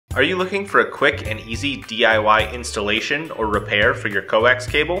Are you looking for a quick and easy DIY installation or repair for your Coax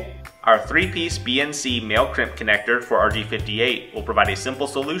cable? Our 3-piece BNC Male crimp connector for RG58 will provide a simple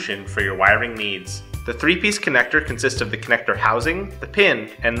solution for your wiring needs. The 3-piece connector consists of the connector housing, the pin,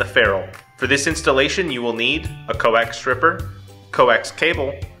 and the ferrule. For this installation you will need a Coax stripper, Coax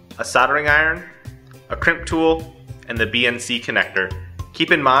cable, a soldering iron, a crimp tool, and the BNC connector.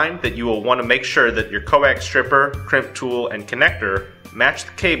 Keep in mind that you will want to make sure that your Coax stripper, crimp tool, and connector match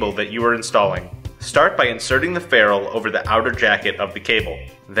the cable that you are installing. Start by inserting the ferrule over the outer jacket of the cable.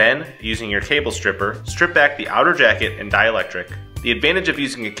 Then, using your cable stripper, strip back the outer jacket and dielectric. The advantage of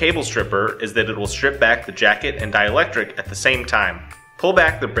using a cable stripper is that it will strip back the jacket and dielectric at the same time. Pull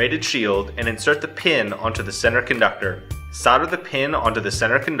back the braided shield and insert the pin onto the center conductor. Solder the pin onto the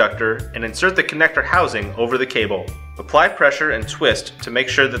center conductor and insert the connector housing over the cable. Apply pressure and twist to make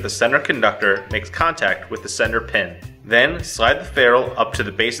sure that the center conductor makes contact with the center pin. Then, slide the ferrule up to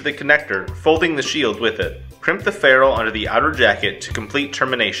the base of the connector, folding the shield with it. Crimp the ferrule onto the outer jacket to complete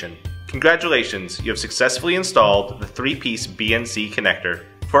termination. Congratulations, you have successfully installed the 3-piece BNC connector.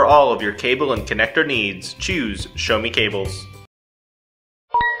 For all of your cable and connector needs, choose Show Me Cables.